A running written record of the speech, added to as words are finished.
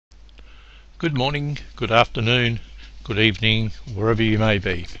Good morning, good afternoon, good evening, wherever you may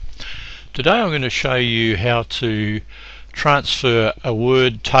be. Today I'm going to show you how to transfer a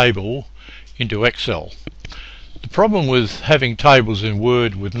Word table into Excel. The problem with having tables in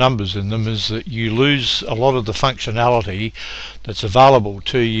Word with numbers in them is that you lose a lot of the functionality that's available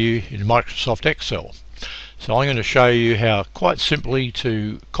to you in Microsoft Excel. So I'm going to show you how quite simply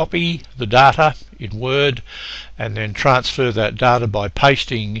to copy the data in Word and then transfer that data by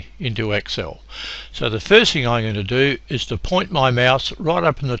pasting into Excel. So the first thing I'm going to do is to point my mouse right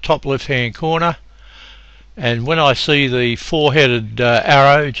up in the top left hand corner, and when I see the four-headed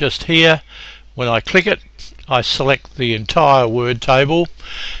arrow just here, when I click it I select the entire Word table,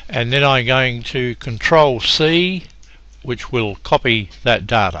 and then I'm going to Control C, which will copy that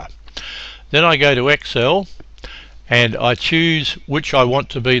data. Then I go to Excel and I choose which I want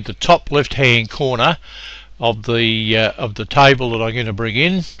to be the top left hand corner of the table that I'm going to bring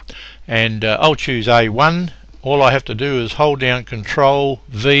in, and I'll choose A1. All I have to do is hold down Control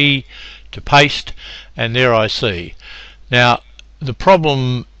V to paste, and there I see. Now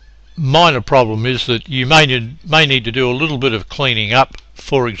the minor problem is that you may need to do a little bit of cleaning up.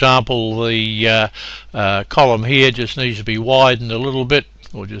 For example, the column here just needs to be widened a little bit.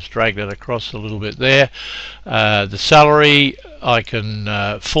 We'll just drag that across a little bit there. The salary, I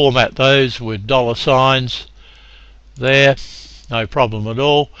can format those with dollar signs there, no problem at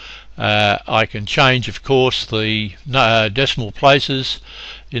all. I can change, of course, the decimal places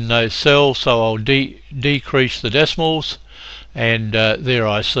in those cells, so I'll decrease the decimals, and there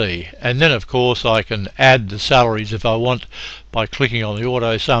I see. And then of course I can add the salaries if I want by clicking on the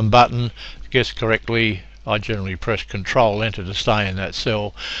auto sum button. If it gets correctly, I generally press Control Enter to stay in that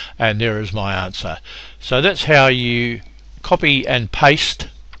cell, and there is my answer. So that's how you copy and paste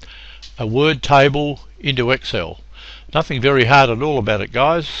a Word table into Excel. Nothing very hard at all about it,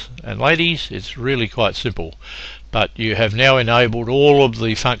 guys and ladies. It's really quite simple, but you have now enabled all of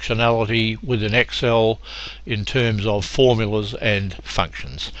the functionality within Excel in terms of formulas and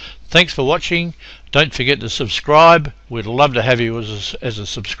functions. Thanks for watching. Don't forget to subscribe. We'd love to have you as a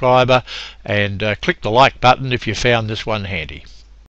subscriber, and click the like button if you found this one handy.